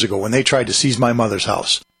 40 years ago when they tried to seize my mother's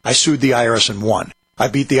house. I sued the IRS and won. I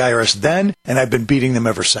beat the IRS then, and I've been beating them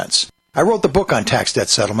ever since. I wrote the book on tax debt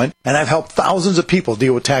settlement, and I've helped thousands of people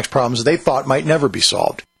deal with tax problems they thought might never be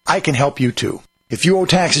solved. I can help you too. If you owe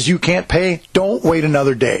taxes you can't pay, don't wait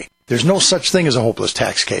another day. There's no such thing as a hopeless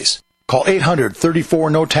tax case. Call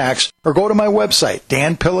 800-34-NO-TAX or go to my website,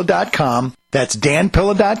 danpilla.com. That's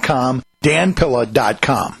danpilla.com,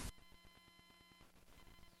 danpilla.com.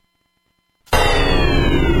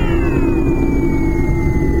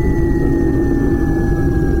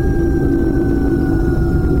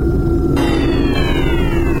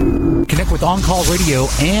 Connect with On Call Radio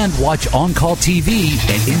and watch On Call TV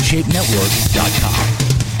at InShapeNetwork.com.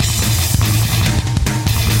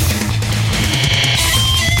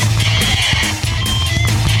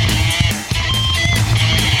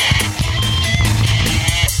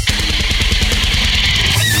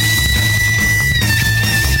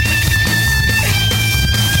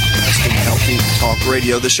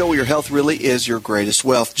 Radio, the show where your health really is your greatest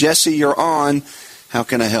wealth. Jesse, you're on. How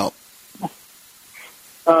can I help?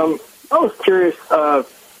 I was curious to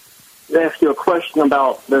ask you a question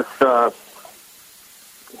about this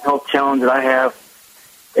health challenge that I have.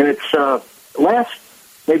 And it's last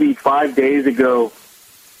maybe 5 days ago,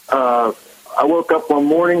 I woke up one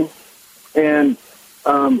morning and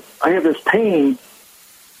I have this pain,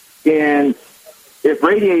 and it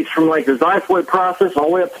radiates from like the xiphoid process all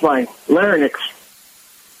the way up to my larynx,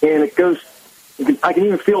 and it goes. I can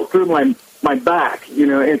even feel it through my back. You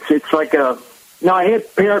know, it's like a. Now I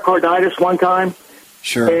had pericarditis one time,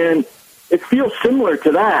 sure, and it feels similar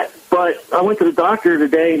to that. But I went to the doctor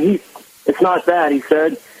today, and it's not that, he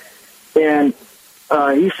said, and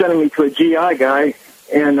he's sending me to a GI guy,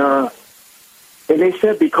 and they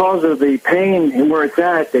said because of the pain and where it's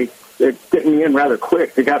at, they're getting me in rather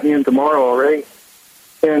quick. They got me in tomorrow already.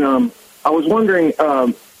 And I was wondering,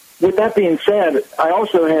 with that being said, I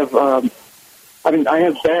also have, I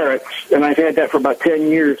have Barrett's, and I've had that for about 10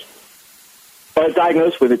 years. I was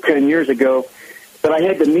diagnosed with it 10 years ago, but I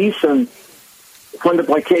had the Nissen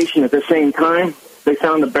fundoplication at the same time. They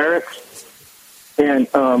found the Barrett's, and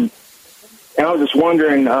I was just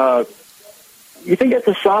wondering, you think that's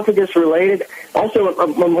esophagus related? Also,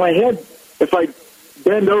 my head, if I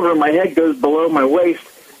bend over, my head goes below my waist.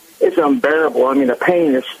 It's unbearable. I mean, the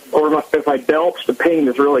pain is, or if I belch, the pain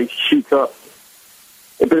just really shoots up.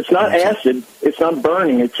 But it's not acid. It's not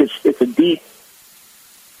burning. It's a deep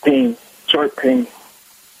pain, sharp pain.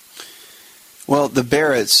 Well, the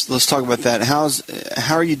Barrett's, let's talk about that. How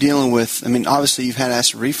are you dealing with, I mean, obviously you've had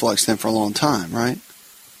acid reflux then for a long time, right?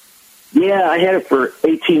 Yeah, I had it for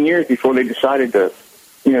 18 years before they decided to,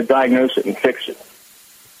 diagnose it and fix it.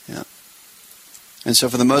 Yeah. And so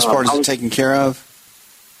for the most part, is it taken care of?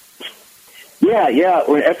 Yeah.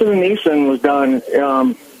 After the Nissen was done,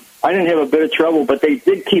 I didn't have a bit of trouble, but they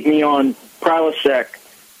did keep me on Prilosec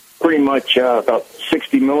pretty much about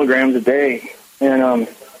 60 milligrams a day. And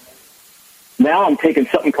now I'm taking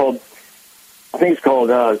something called, I think it's called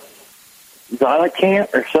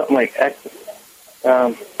Xylacant or something like that.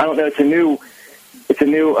 I don't know. It's a new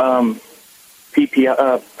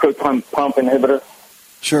PPI, proton pump inhibitor.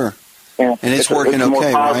 Sure. And it's working it's okay,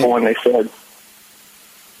 more powerful right? Than they said.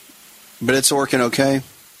 But it's working okay?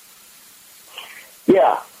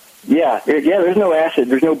 Yeah. There's no acid.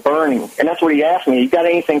 There's no burning. And that's what he asked me. You got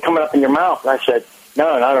anything coming up in your mouth? And I said,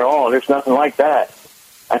 no, not at all. There's nothing like that.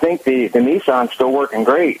 I think the Nissan's still working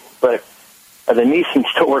great, but the Nissan's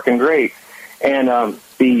still working great. And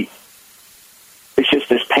it's just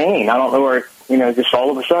this pain. I don't know where, just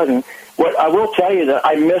all of a sudden. What I will tell you that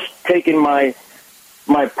I missed taking my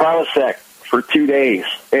Prilosec for 2 days,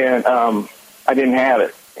 and I didn't have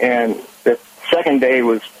it. And the second day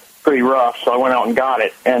was pretty rough, so I went out and got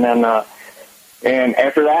it. And then, and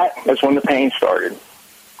after that, that's when the pain started.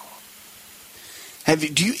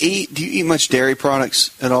 Do you eat much dairy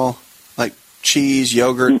products at all, like cheese,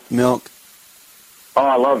 yogurt, milk? Oh,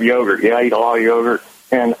 I love yogurt. Yeah, I eat a lot of yogurt,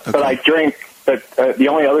 but I drink. But the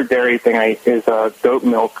only other dairy thing I eat is goat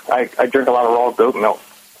milk. I drink a lot of raw goat milk.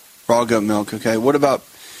 Raw goat milk. Okay. What about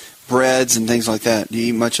breads and things like that? Do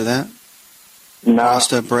you eat much of that? No.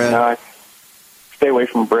 Pasta, bread. No, I stay away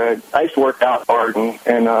from bread. I used to work out hard,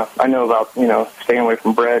 and I know about staying away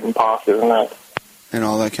from bread and pastas and that. And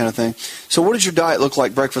all that kind of thing. So what does your diet look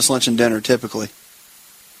like, breakfast, lunch, and dinner, typically?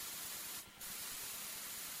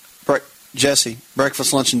 Jesse,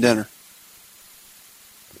 breakfast, lunch, and dinner.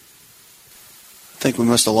 I think we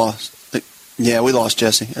must have lost. Yeah, we lost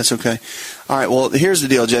Jesse. That's okay. All right, well, here's the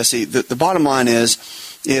deal, Jesse. The bottom line is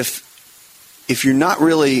if you're not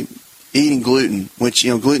really eating gluten, which,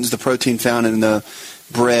 gluten's the protein found in the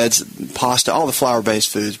breads, pasta, all the flour-based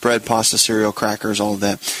foods, bread, pasta, cereal, crackers, all of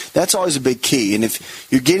that. That's always a big key. And if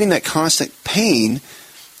you're getting that constant pain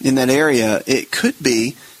in that area, it could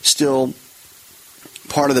be still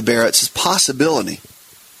part of the Barrett's possibility.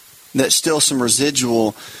 That's still some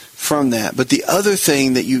residual from that. But the other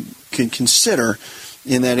thing that you can consider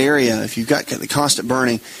in that area, if you've got the constant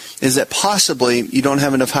burning, is that possibly you don't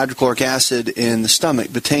have enough hydrochloric acid in the stomach.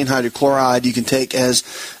 Betaine hydrochloride you can take as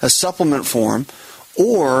a supplement form,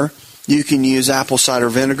 or you can use apple cider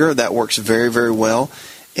vinegar. That works very, very well.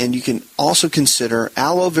 And you can also consider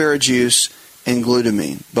aloe vera juice and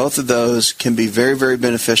glutamine. Both of those can be very, very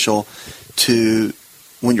beneficial to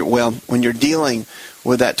when you're dealing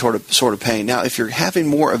with that sort of pain. Now, if you're having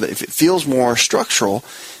more of it, if it feels more structural,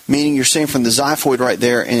 meaning you're saying from the xiphoid right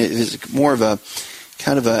there, and it is more of a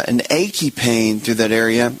kind of an achy pain through that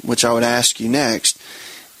area, which I would ask you next,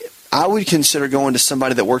 I would consider going to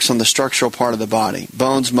somebody that works on the structural part of the body,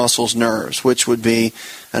 bones, muscles, nerves, which would be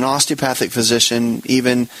an osteopathic physician,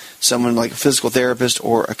 even someone like a physical therapist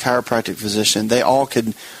or a chiropractic physician. They all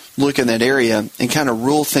could look in that area and kind of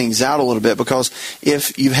rule things out a little bit, because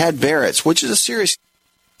if you've had Barrett's, which is a serious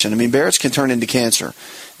condition, I mean, Barrett's can turn into cancer,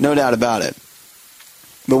 no doubt about it.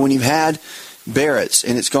 But when you've had Barrett's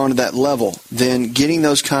and it's gone to that level, then getting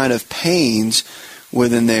those kind of pains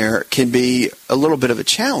within there can be a little bit of a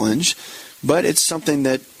challenge, but it's something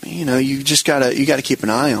that, you just gotta keep an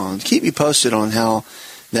eye on. Keep me posted on how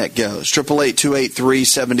that goes.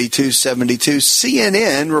 888-283-7272.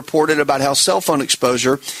 CNN reported about how cell phone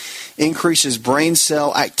exposure increases brain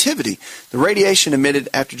cell activity. The radiation emitted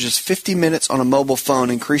after just 50 minutes on a mobile phone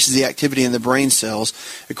increases the activity in the brain cells.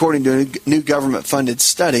 According to a new government-funded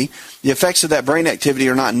study, the effects of that brain activity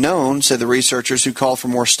are not known, said the researchers who called for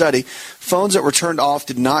more study. Phones that were turned off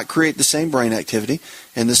did not create the same brain activity,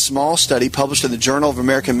 and this small study published in the Journal of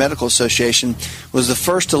American Medical Association was the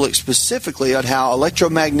first to look specifically at how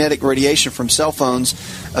electromagnetic radiation from cell phones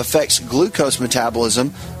affects glucose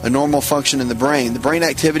metabolism, a normal function in the brain. The brain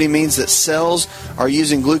activity means that cells are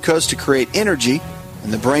using glucose to create energy,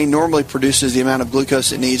 and the brain normally produces the amount of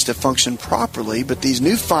glucose it needs to function properly. But these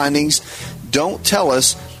new findings don't tell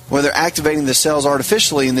us whether activating the cells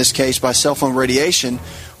artificially, in this case by cell phone radiation,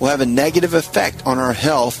 will have a negative effect on our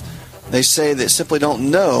health. They say they simply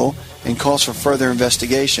don't know and calls for further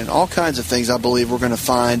investigation. All kinds of things I believe we're going to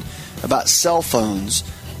find about cell phones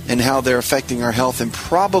and how they're affecting our health, and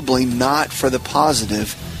probably not for the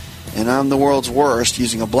positive. And I'm the world's worst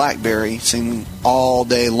using a BlackBerry singing all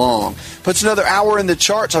day long. Puts another hour in the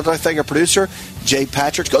charts. I'd like to thank our producer, Jay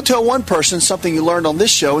Patrick. Go tell one person something you learned on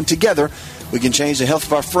this show, and together we can change the health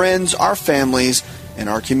of our friends, our families, and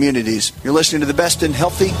our communities. You're listening to the best in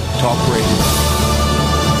healthy talk radio.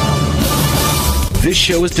 This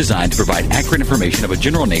show is designed to provide accurate information of a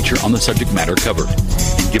general nature on the subject matter covered,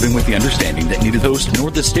 and given with the understanding that neither the host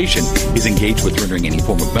nor the station is engaged with rendering any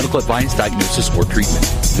form of medical advice, diagnosis, or treatment.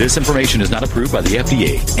 This information is not approved by the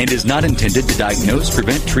FDA and is not intended to diagnose,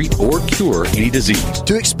 prevent, treat, or cure any disease.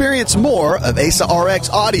 To experience more of ASA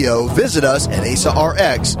RX audio, visit us at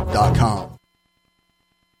asarx.com.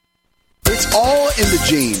 It's all in the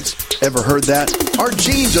genes. Ever heard that? Our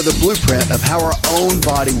genes are the blueprint of how our own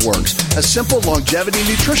body works. A simple longevity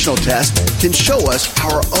nutritional test can show us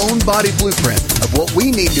our own body blueprint of what we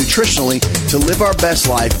need nutritionally to live our best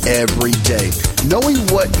life every day. Knowing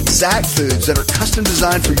what exact foods that are custom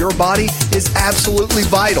designed for your body is absolutely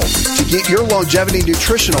vital. To get your longevity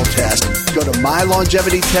nutritional test, go to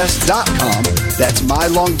mylongevitytest.com. That's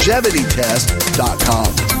mylongevitytest.com.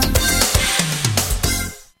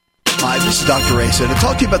 Hi, this is Dr. Asa to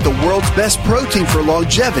talk to you about the world's best protein for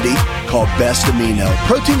longevity called Best Amino.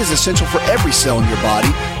 Protein is essential for every cell in your body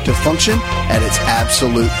to function at its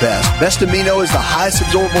absolute best. Best Amino is the highest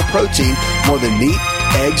absorbable protein, more than meat,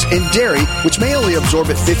 eggs, and dairy, which may only absorb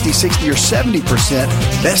at 50, 60, or 70%.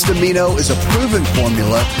 Best Amino is a proven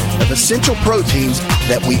formula of essential proteins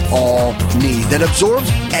that we all need that absorbs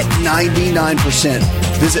at 99%.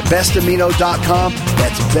 Visit bestamino.com.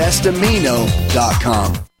 That's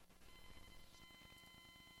bestamino.com.